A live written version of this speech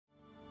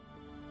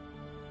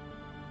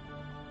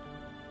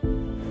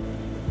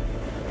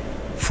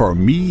For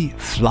me,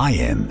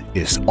 fly-in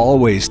is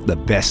always the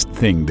best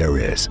thing there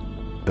is.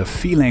 The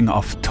feeling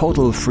of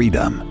total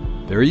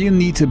freedom. There you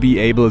need to be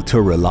able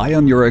to rely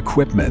on your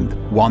equipment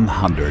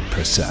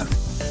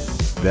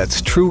 100%. That's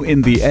true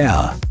in the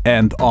air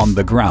and on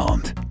the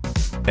ground.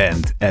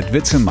 And at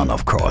Witzenmann,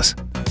 of course.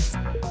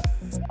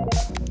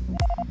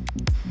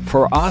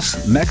 For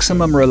us,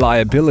 maximum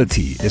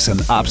reliability is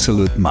an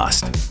absolute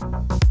must.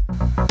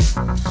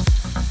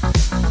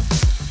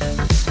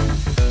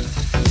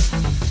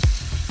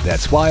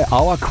 That's why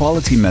our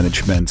quality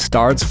management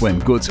starts when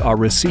goods are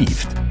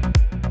received.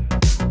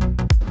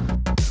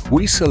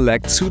 We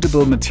select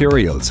suitable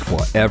materials for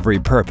every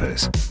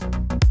purpose,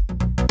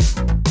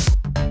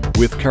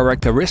 with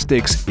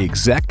characteristics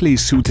exactly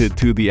suited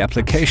to the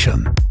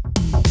application.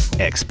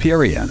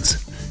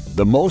 Experience,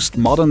 the most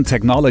modern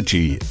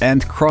technology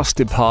and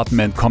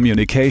cross-department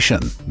communication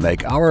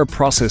make our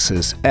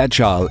processes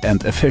agile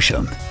and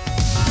efficient.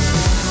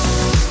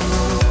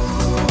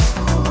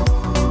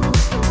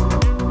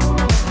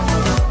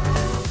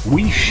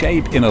 We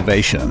shape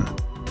innovation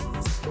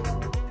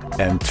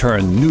and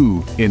turn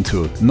new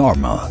into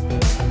normal.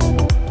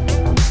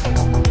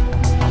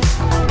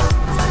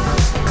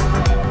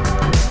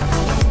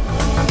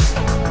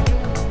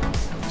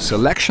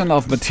 Selection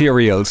of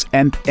materials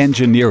and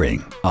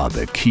engineering are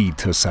the key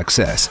to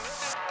success.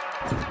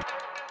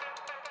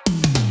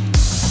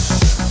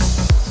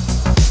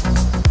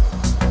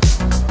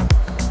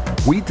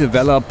 We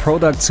develop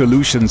product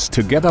solutions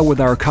together with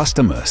our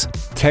customers,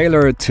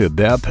 tailored to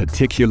their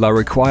particular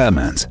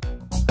requirements.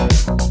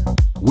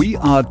 We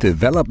are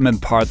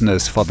development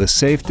partners for the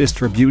safe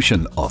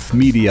distribution of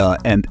media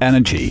and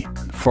energy,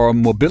 for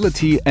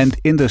mobility and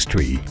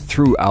industry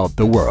throughout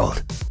the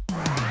world.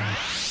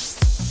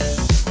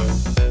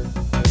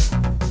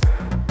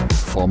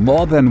 For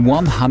more than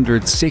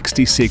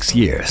 166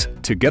 years,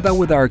 together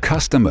with our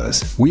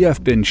customers, we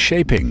have been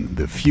shaping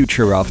the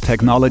future of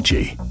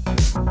technology.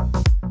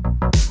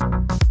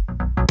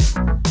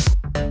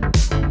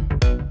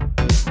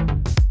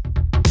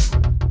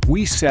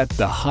 We set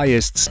the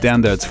highest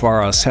standards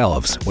for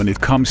ourselves when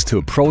it comes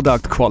to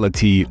product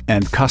quality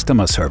and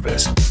customer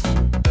service.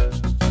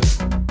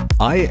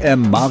 I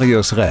am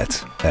Marius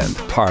Rett and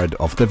part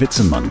of the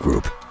Witzenmann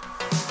Group.